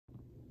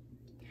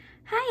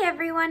Hi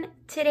everyone!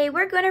 Today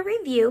we're going to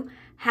review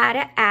how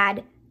to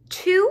add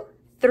two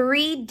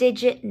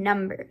 3-digit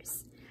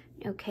numbers.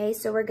 Okay,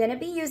 so we're going to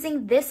be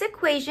using this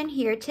equation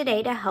here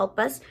today to help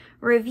us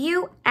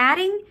review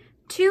adding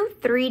two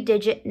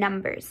 3-digit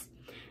numbers.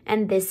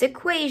 And this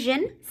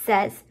equation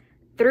says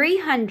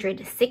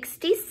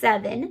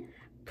 367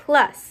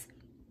 plus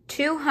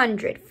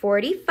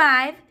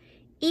 245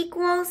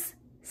 equals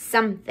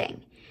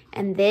something.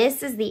 And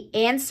this is the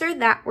answer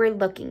that we're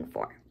looking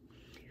for.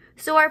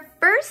 So our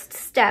first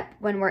step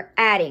when we're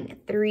adding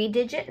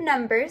 3-digit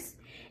numbers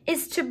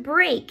is to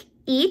break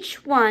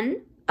each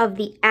one of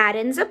the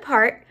addends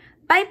apart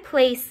by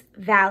place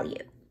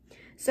value.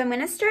 So I'm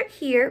going to start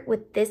here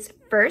with this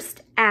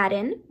first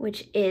addend,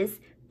 which is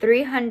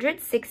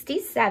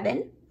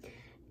 367,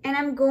 and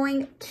I'm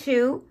going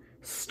to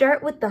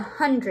start with the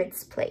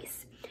hundreds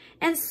place.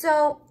 And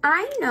so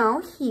I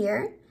know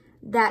here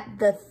that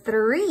the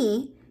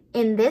 3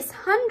 in this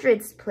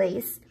hundreds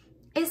place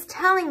is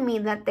telling me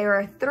that there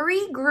are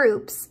 3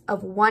 groups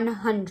of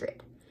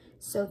 100.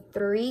 So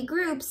 3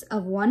 groups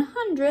of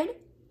 100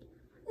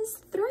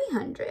 is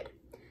 300.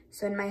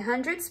 So in my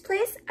hundreds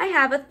place, I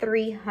have a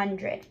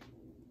 300.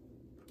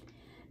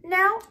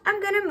 Now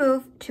I'm going to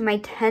move to my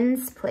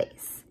tens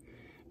place.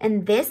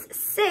 And this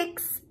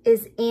 6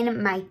 is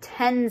in my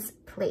tens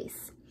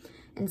place.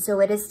 And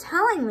so it is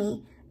telling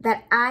me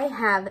that I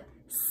have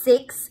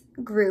 6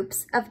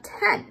 groups of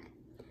 10.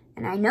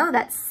 And I know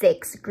that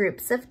 6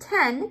 groups of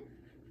 10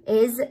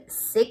 is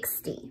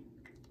 60.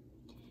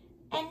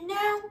 And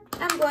now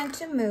I'm going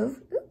to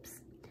move,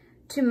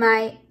 to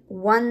my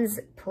ones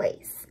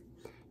place.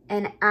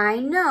 And I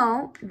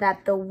know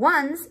that the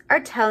ones are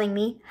telling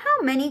me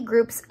how many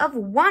groups of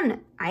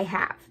 1 I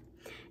have.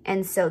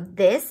 And so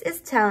this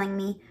is telling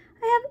me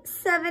I have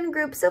 7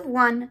 groups of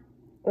 1,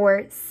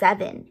 or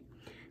 7.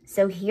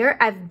 So here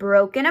I've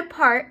broken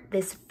apart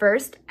this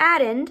first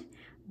addend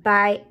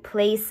by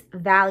place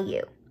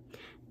value.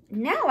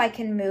 Now I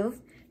can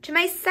move to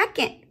my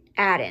second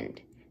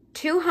addend,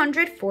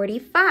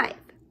 245.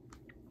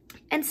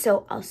 And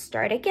so I'll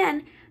start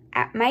again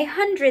at my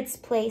hundreds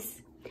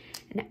place.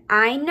 And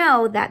I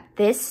know that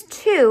this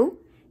 2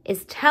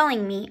 is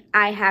telling me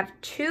I have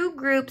 2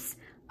 groups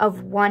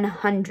of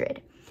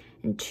 100.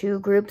 And 2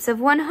 groups of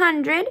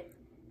 100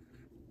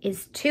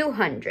 is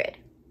 200.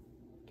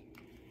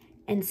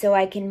 And so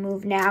I can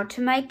move now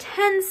to my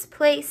tens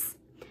place.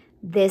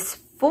 This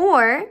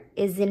 4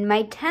 is in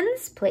my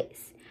tens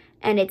place.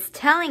 And it's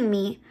telling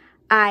me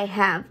I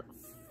have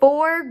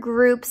 4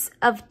 groups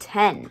of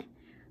 10.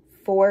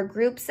 4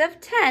 groups of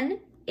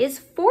 10 is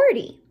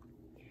 40.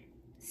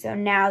 So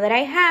now that I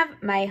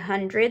have my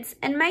hundreds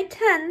and my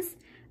tens,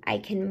 I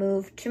can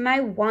move to my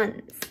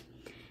ones.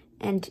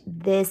 And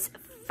this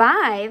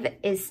 5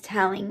 is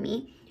telling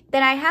me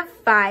that I have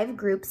 5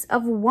 groups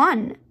of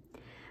 1.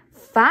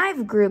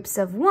 5 groups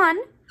of 1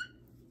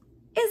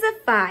 is a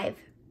 5.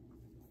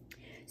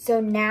 So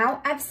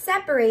now I've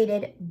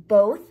separated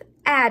both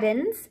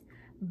addends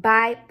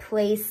by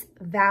place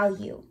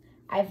value.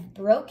 I've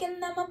broken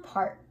them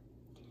apart.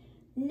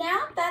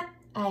 Now that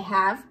I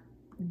have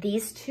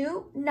these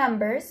 2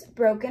 numbers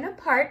broken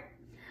apart,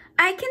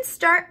 I can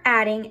start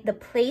adding the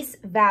place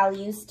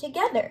values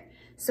together.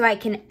 So I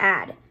can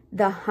add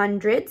the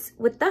hundreds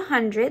with the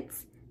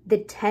hundreds, the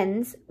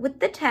tens with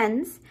the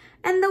tens,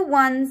 and the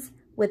ones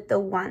with the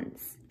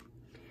ones.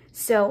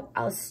 So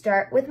I'll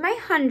start with my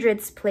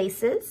hundreds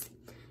places,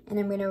 and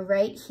I'm going to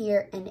write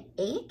here an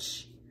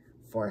H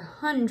for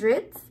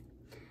hundreds,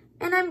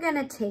 and I'm going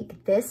to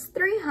take this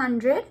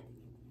 300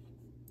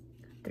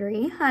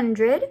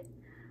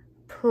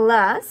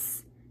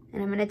 plus,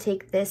 and I'm going to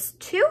take this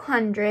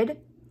 200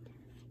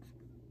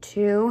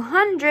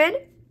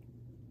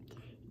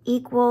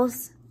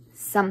 equals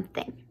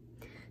something.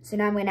 So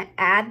now I'm going to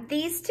add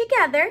these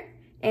together,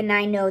 and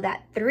I know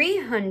that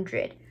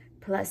 300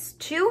 plus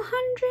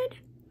 200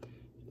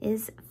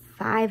 is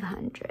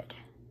 500.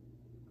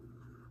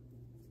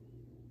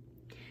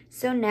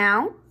 So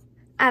now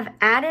I've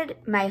added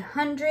my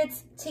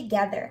hundreds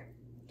together,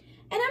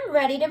 and I'm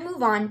ready to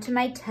move on to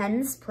my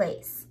tens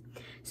place.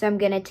 So I'm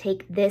going to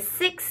take this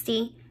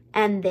 60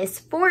 and this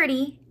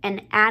 40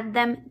 and add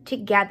them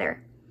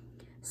together.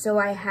 So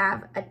I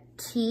have a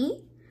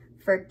T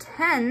for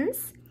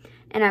tens,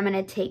 and I'm going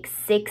to take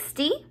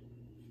 60,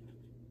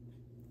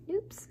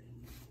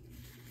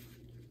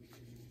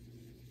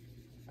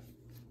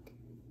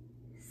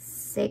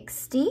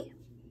 60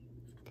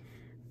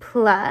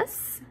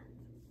 plus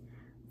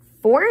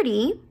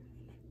 40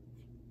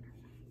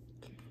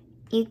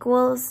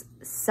 equals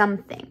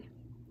something.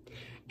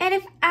 And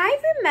if I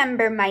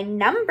remember my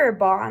number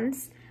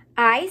bonds,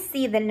 I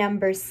see the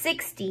number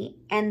 60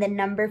 and the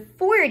number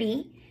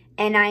 40,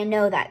 and I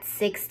know that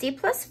 60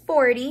 plus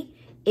 40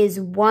 is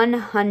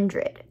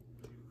 100.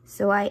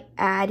 So I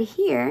add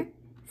here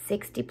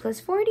 60 plus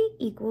 40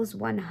 equals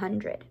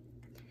 100.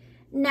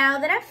 Now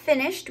that I've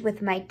finished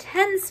with my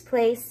tens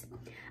place,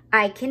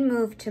 I can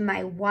move to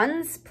my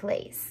ones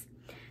place.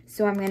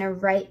 So I'm going to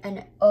write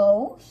an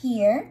O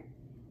here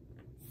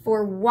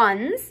for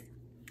ones,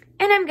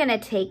 And I'm going to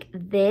take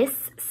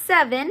this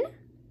 7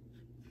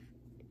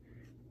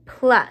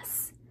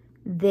 plus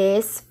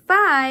this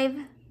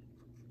 5,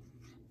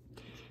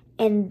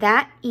 and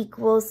that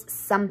equals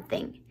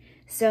something.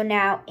 So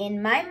now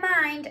in my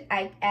mind,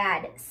 I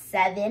add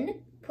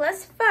 7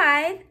 plus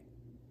 5,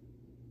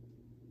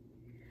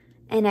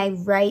 and I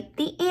write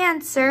the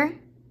answer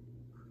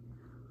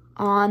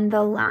on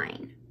the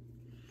line.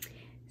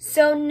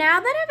 So now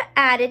that I've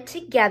added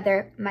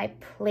together my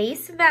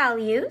place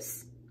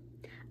values,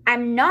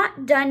 I'm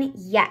not done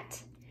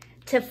yet.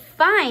 To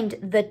find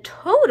the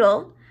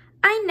total,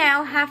 I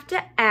now have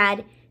to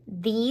add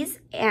these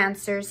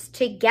answers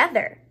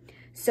together.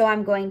 So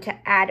I'm going to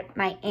add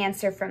my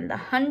answer from the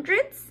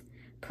hundreds,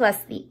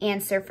 plus the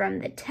answer from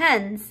the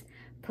tens,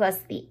 plus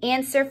the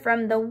answer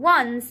from the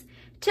ones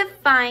to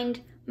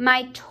find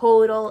my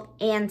total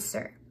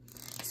answer.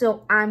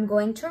 So I'm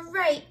going to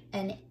write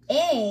an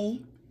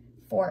A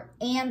for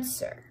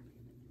answer.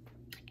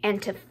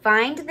 And to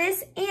find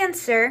this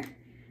answer,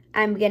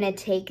 I'm going to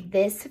take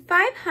this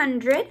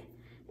 500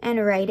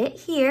 and write it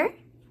here,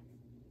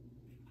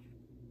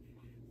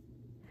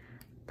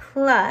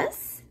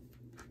 plus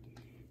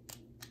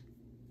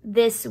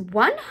this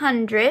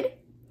 100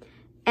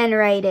 and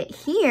write it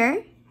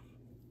here,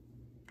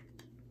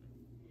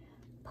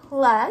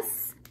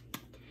 plus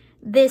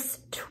this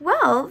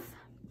 12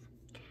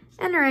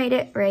 and write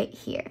it right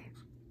here.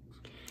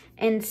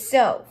 And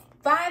so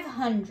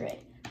 500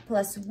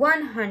 plus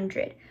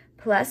 100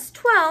 plus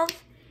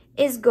 12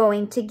 is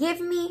going to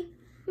give me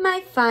my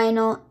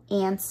final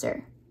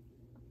answer.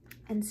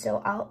 And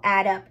so I'll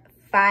add up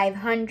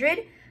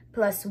 500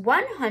 plus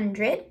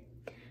 100,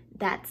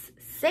 that's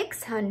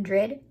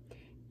 600,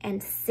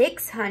 and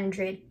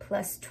 600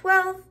 plus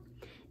 12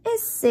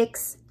 is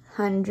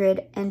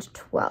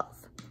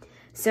 612.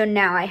 So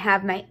now I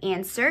have my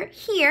answer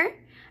here,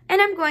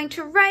 and I'm going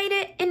to write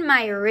it in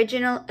my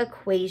original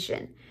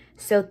equation.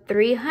 So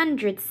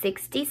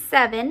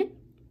 367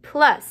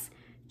 plus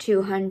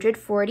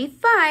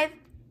 245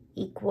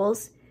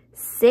 equals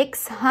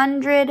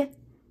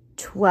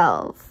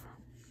 612.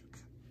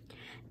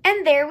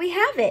 And there we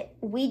have it.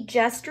 We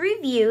just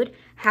reviewed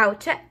how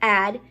to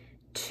add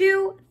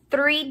two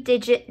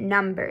 3-digit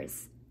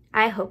numbers.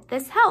 I hope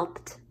this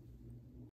helped.